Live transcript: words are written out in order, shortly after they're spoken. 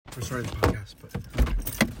We're starting the podcast,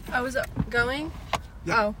 but... I was going?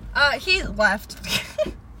 Yeah. Oh. He left.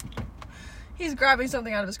 He's grabbing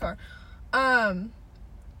something out of his car.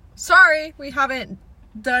 Sorry, we haven't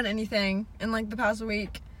done anything in, like, the past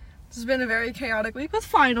week. This has been a very chaotic week with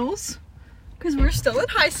finals. Because we're still in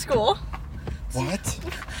high school. What?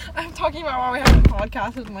 I'm talking about why we haven't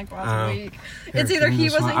podcasted in, like, last week. Here, It's either he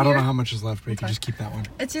wasn't here... I don't know how much is left, but you can just keep that one.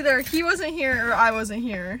 It's either he wasn't here or I wasn't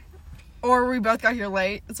here. Or we both got here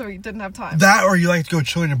late, so we didn't have time. That or you like to go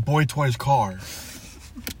chill in your boy toy's car.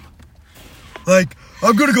 Like,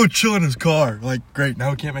 I'm gonna go chill in his car. Like, great,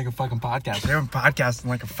 now we can't make a fucking podcast. We haven't podcasted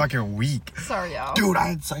in like a fucking week. Sorry, y'all. Dude, I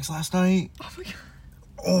had sex last night. Oh my god.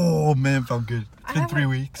 Oh, man, felt good. It's been 3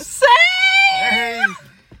 weeks. Same!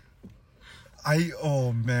 Hey!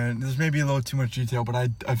 Oh, man, this may be a little too much detail, but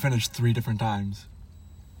I finished 3 different times.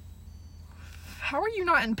 How are you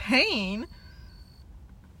not in pain?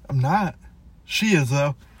 I'm not. She is,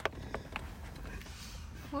 though.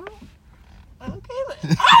 Well, okay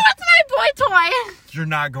then. Oh, it's my boy toy! You're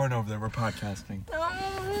not going over there. We're podcasting.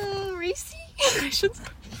 Reese? I should say.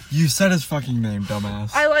 You said his fucking name,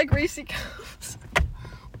 dumbass. I like Reese cups.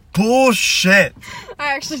 Bullshit.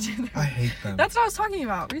 I actually do. I hate them. That's what I was talking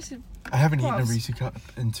about. Reese. I haven't eaten a Puffs. Reese cup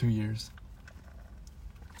in 2 years.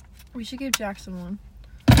 We should give Jackson one.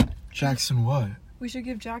 Jackson what? We should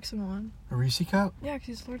give Jackson one. A Reese cup? Yeah, because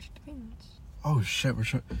he's allergic to peanuts. Oh shit, we're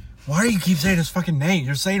sure. Why do you keep saying his fucking name?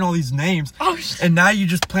 You're saying all these names. Oh shit. And now you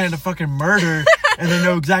just planned a fucking murder and they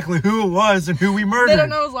know exactly who it was and who we murdered. They don't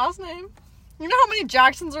know his last name. You know how many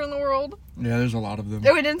Jacksons are in the world? Yeah, there's a lot of them.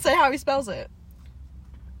 And we didn't say how he spells it.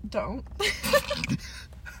 Don't.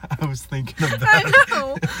 I was thinking of I that.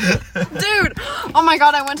 know. Dude, oh my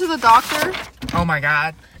god, I went to the doctor. Oh my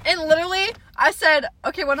god. And literally, I said,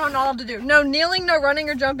 okay, what am I not allowed to do? No kneeling, no running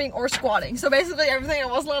or jumping or squatting. So basically everything I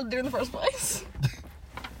wasn't allowed to do in the first place.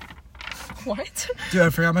 What? Dude, I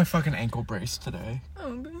forgot my fucking ankle brace today.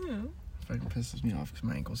 Oh, boo. Fucking pisses me off because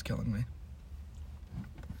my ankle's killing me.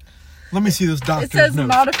 Let me see this doctor's It says notes.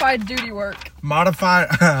 modified duty work. Modified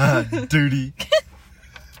duty.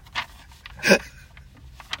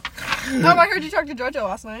 No, I heard you talk to JoJo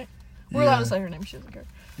last night. We're allowed to say her name. She doesn't care.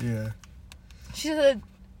 Yeah. She said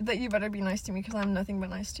that you better be nice to me because I'm nothing but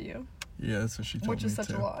nice to you. Yeah, that's what she told me. Which is such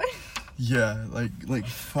too. a lie. Yeah, like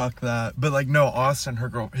fuck that. But like no, Austin,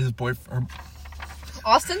 his boyfriend,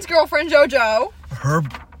 Austin's girlfriend, JoJo. her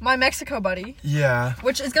My Mexico buddy. yeah.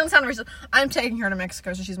 Which is gonna sound racist. I'm taking her to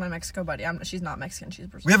Mexico, so she's my Mexico buddy. She's not Mexican. She's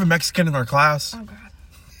Brazilian. We have a Mexican in our class. Oh god.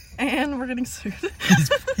 And we're getting sued.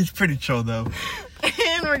 He's pretty chill though.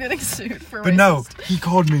 And we're getting sued for But racist. no, he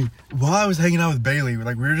called me while I was hanging out with Bailey.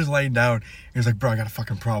 Like we were just laying down. He was like, "Bro, I got a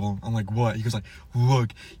fucking problem." I'm like, "What?" He goes like,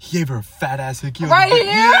 "Look, he gave her a fat ass hickey." Right here?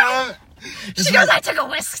 Yeah. She goes, I took a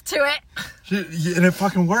whisk to it. And it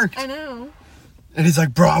fucking worked. I know. And he's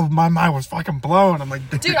like, "Bro, my mind was fucking blown." I'm like,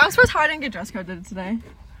 Dude, I'm surprised I didn't get dress code did it today.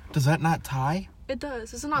 Does that not tie? It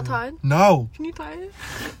does. Is it not tied? No. Can you tie it?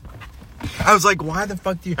 I was like, "Why the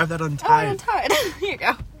fuck do you have that Oh, untied?" untied. Here you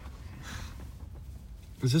go.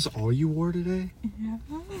 Is this all you wore today? Yeah.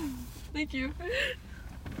 Thank you.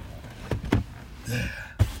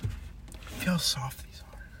 Feel how soft these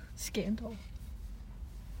are. Scandal.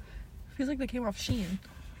 Feels like they came off Shein.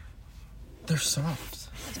 They're soft.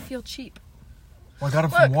 They feel cheap. Well, I got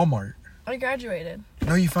them from Look. Walmart. I graduated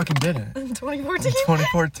No, you fucking didn't. in In 2014.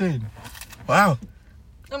 2014. Wow.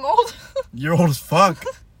 I'm old. You're old as fuck.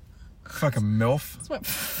 Fucking MILF. That's what...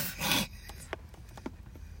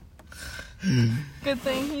 Good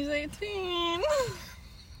thing he's 18.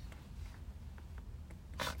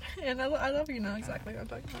 And I love you know exactly what I'm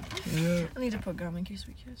talking about. Yeah. I need to put gum in case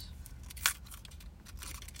we kiss.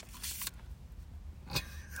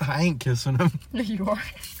 I ain't kissing him. Yeah, you are.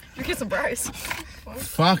 You're kissing Bryce.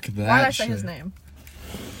 Fuck that Why did I say shit. his name?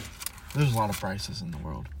 There's a lot of Bryces in the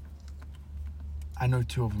world. I know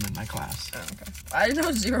 2 of them in my class. Oh, okay. I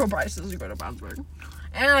know 0 Bryces who go to Brownsburg.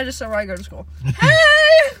 And I just know where I go to school.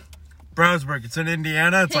 Hey! Brownsburg, it's in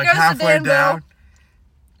Indiana. It's He like goes to halfway Danville. down.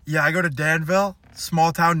 Yeah, I go to Danville.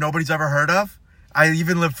 Small town nobody's ever heard of. I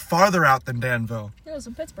even live farther out than Danville. He lives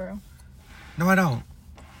in Pittsburgh. No, I don't.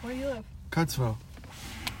 Where do you live? Coatesville.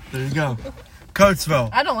 There you go. Coatesville.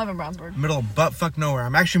 I don't live in Brownsburg. Middle of buttfuck nowhere.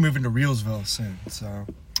 I'm actually moving to Reelsville soon, so.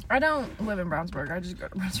 I don't live in Brownsburg. I just go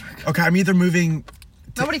to Brownsburg. Okay, I'm either moving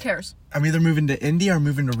Nobody cares. to Indy or I'm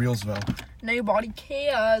moving to Reelsville. Nobody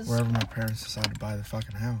cares. Wherever my parents decide to buy the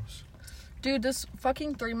fucking house. Dude, this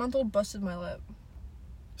fucking 3-month-old busted my lip.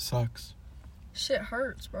 Sucks. Shit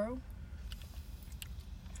hurts, bro.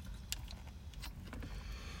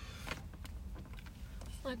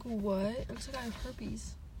 Like, what? It looks like I have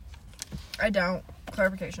herpes. I don't.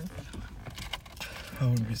 Clarification. I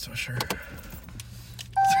wouldn't be so sure.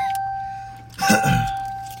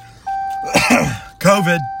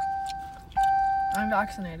 COVID. I'm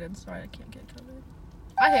vaccinated, so I can't get COVID.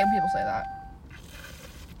 I hate when people say that.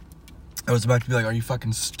 I was about to be like, are you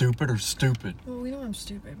fucking stupid or stupid? Well, we know I'm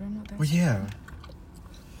stupid, but I'm not that Well, yeah.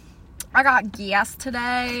 I got gas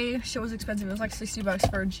today. Shit was expensive. It was like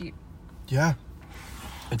 $60 for a Jeep. Yeah.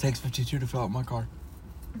 It takes 52 to fill up my car.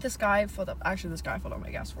 This guy filled up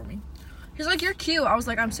my gas for me. He's like, you're cute. I was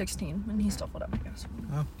like, I'm 16. And he still filled up my gas for me.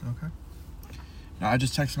 Oh, okay. No, I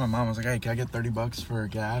just texted my mom. I was like, hey, can I get $30 for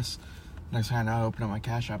gas? Next time I open up my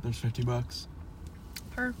Cash App, there's $50.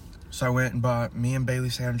 Her. So I went and bought me and Bailey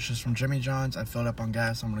sandwiches from Jimmy John's. I filled up on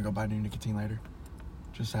gas. I'm going to go buy new nicotine later.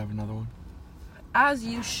 Just to have another one. As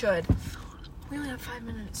you should. We only have 5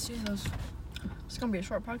 minutes. Jesus. It's going to be a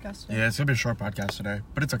short podcast today. Yeah, it's going to be a short podcast today.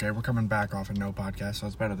 But it's okay. We're coming back off of no podcast, so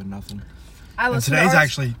it's better than nothing. And today's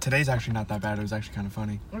actually not that bad. It was actually kind of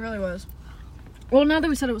funny. It really was. Well, now that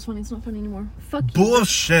we said it was funny, it's not funny anymore. Fuck you.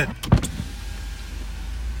 Bullshit.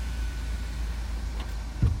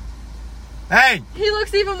 Hey! He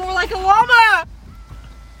looks even more like a llama!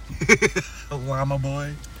 A llama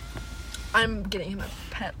boy. I'm getting him a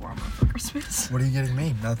pet llama for Christmas. What are you getting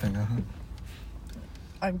me? Nothing, uh-huh.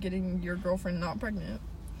 I'm getting your girlfriend not pregnant.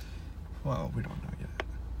 Well, we don't know yet.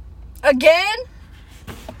 Again?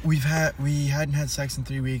 We hadn't had sex in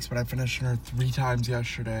 3 weeks, but I finished her 3 times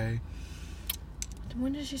yesterday.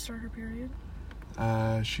 When did she start her period?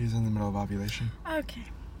 She's in the middle of ovulation. Okay.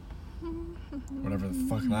 Whatever the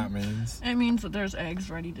fuck that means. It means that there's eggs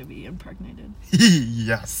ready to be impregnated.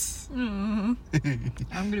 Yes. I'm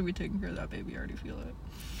gonna be taking care of that baby. I already feel it.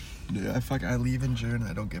 Yeah, I leave in June.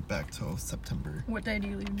 I don't get back till September. What day do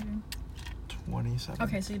you leave in June? 27th.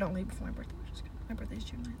 Okay, so you don't leave before my birthday, which is good. My birthday's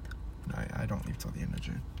June 9th. No, I don't leave till the end of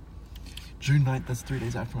June. June 9th, that's 3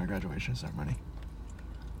 days after my graduation ceremony.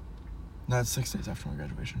 No, it's 6 days after my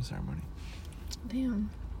graduation ceremony. Damn.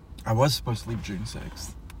 I was supposed to leave June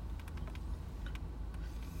 6th.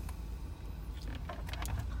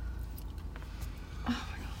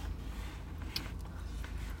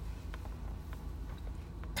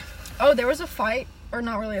 Oh, there was a fight, or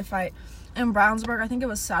not really a fight, in Brownsburg. I think it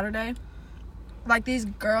was Saturday. Like, these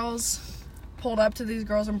girls pulled up to these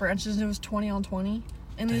girls in branches, and it was 20 on 20.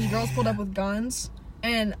 And these girls pulled up with guns.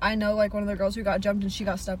 And I know, like, one of the girls who got jumped and she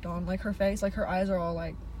got stepped on. Like, her face, like, her eyes are all,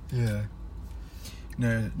 like... Yeah.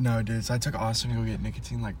 No, dude. So I took Austin to go get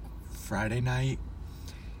nicotine, like, Friday night.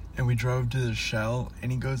 And we drove to the Shell.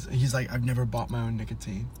 And he's like, I've never bought my own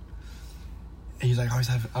nicotine. And he's like, I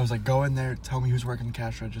was like, go in there, tell me who's working the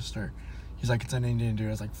cash register. He's like, it's an Indian dude. I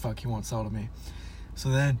was like, fuck, he won't sell to me. So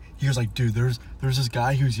then he was like, dude, there's this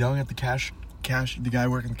guy who's yelling at the the guy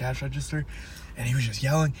working the cash register. And he was just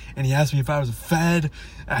yelling. And he asked me if I was a Fed.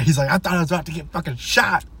 And he's like, I thought I was about to get fucking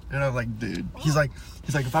shot. And I'm like, dude. He's like,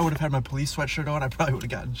 if I would have had my police sweatshirt on, I probably would have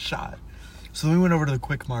gotten shot. So then we went over to the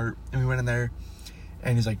Quick Mart. And we went in there.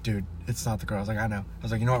 And he's like, dude, it's not the girl. I was like, I know. I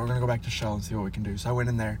was like, you know what? We're going to go back to Shell and see what we can do. So I went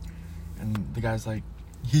in there. And the guy's like,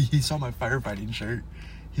 he saw my firefighting shirt.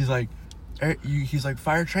 He's like, he's like,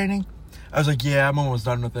 fire training? I was like, yeah, I'm almost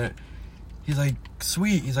done with it. He's like,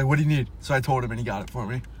 sweet. He's like, what do you need? So I told him and he got it for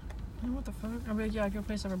me. What the fuck? I'll be like, yeah, if your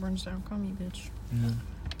place ever burns down, call me, bitch. Yeah.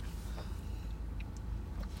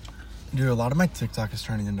 Dude, a lot of my TikTok is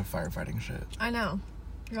turning into firefighting shit. I know.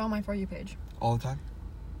 You're on my For You page. All the time?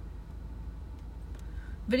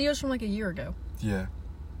 Videos from like a year ago. Yeah.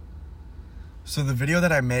 So the video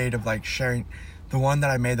that I made of like sharing, the one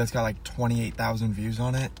that I made that's got like 28,000 views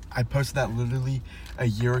on it, I posted that literally a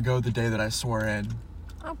year ago, the day that I swore in.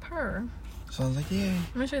 Oh, purr. So I was like, yeah.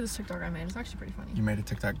 Let me show you this TikTok I made. It's actually pretty funny. You made a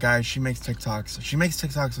TikTok. Guys, she makes TikToks. She makes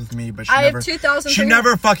TikToks with me, but I have 2,000. She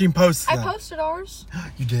never fucking posts them. I posted ours.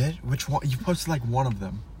 You did? Which one? You posted like one of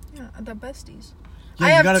them. Yeah, the besties.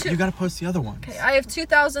 Yeah, you gotta post the other ones. Okay, I have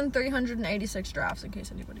 2,386 drafts in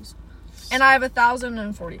case anybody's. And I have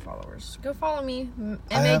 1,040 followers. Go follow me.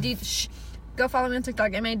 Go follow me on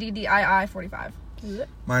TikTok. MADDII45.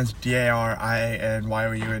 Mine's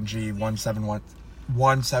DARIANYOUNG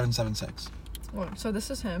 1776. Well, so this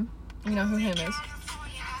is him. You know who him is.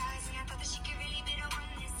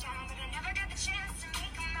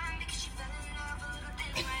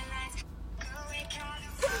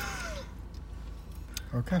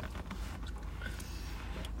 Okay.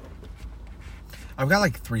 I've got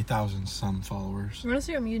like 3,000 some followers. You want to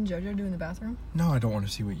see what me and JoJo do in the bathroom? No, I don't want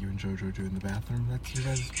to see what you and JoJo do in the bathroom. That's your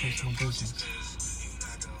guys' personal business.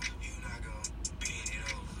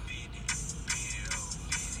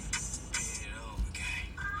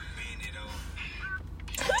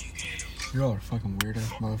 You all are fucking weird ass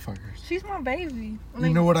motherfuckers. She's my baby. You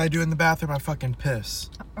know what I do in the bathroom? I fucking piss.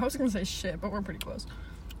 I was gonna say shit, but we're pretty close.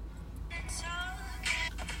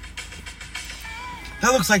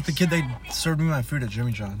 That looks like the kid they served me my food at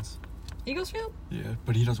Jimmy John's. Eaglesfield? Yeah,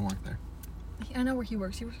 but he doesn't work there. I know where he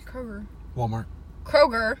works. He works at Kroger. Walmart.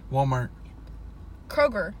 Kroger. Walmart.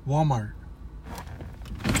 Kroger. Walmart.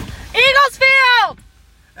 Eaglesfield!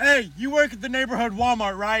 Hey, you work at the neighborhood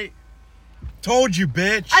Walmart, right? Told you,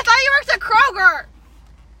 bitch. I thought you worked at Kroger!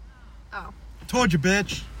 Oh. Told you,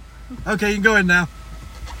 bitch. Okay, you can go in now.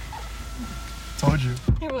 Told you.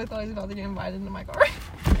 He really thought he was about to get invited into my car.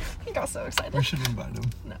 He got so excited. We should invite him.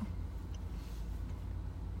 No.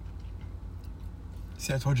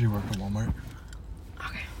 See, I told you you work at Walmart.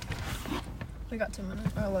 Okay. We got 10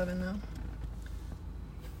 minutes. Or 11 now.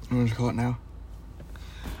 You want to call it now?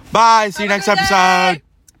 Bye. See you Have a next good episode. day.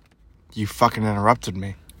 You fucking interrupted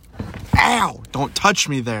me. Ow! Don't touch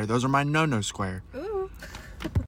me there. Those are my no-no square. Ooh.